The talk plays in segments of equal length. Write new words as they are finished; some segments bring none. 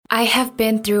I have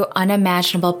been through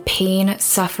unimaginable pain,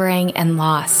 suffering, and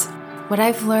loss. What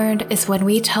I've learned is when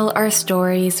we tell our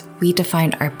stories, we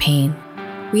define our pain.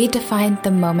 We define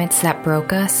the moments that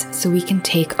broke us so we can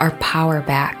take our power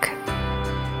back.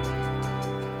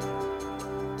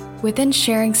 Within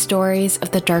sharing stories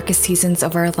of the darkest seasons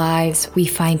of our lives, we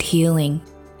find healing.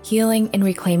 Healing in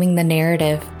reclaiming the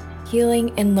narrative.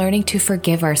 Healing in learning to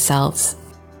forgive ourselves.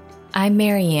 I'm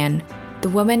Marianne, the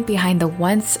woman behind the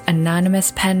once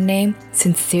anonymous pen name,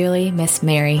 Sincerely Miss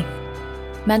Mary.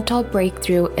 Mental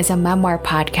Breakthrough is a memoir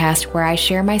podcast where I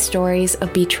share my stories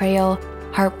of betrayal,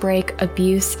 heartbreak,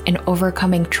 abuse, and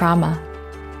overcoming trauma.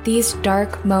 These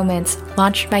dark moments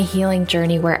launched my healing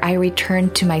journey where I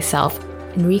returned to myself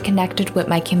and reconnected with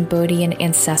my Cambodian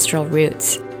ancestral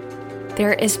roots.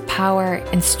 There is power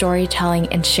in storytelling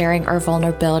and sharing our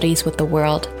vulnerabilities with the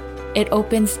world. It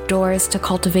opens doors to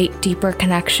cultivate deeper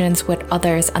connections with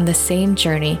others on the same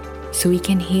journey so we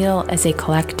can heal as a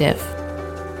collective.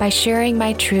 By sharing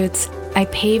my truths, I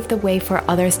pave the way for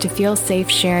others to feel safe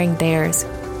sharing theirs.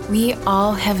 We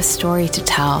all have a story to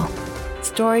tell.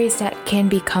 Stories that can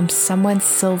become someone's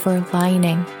silver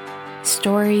lining.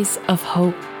 Stories of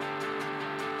hope.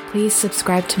 Please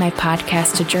subscribe to my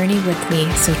podcast to journey with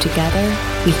me so together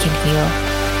we can heal.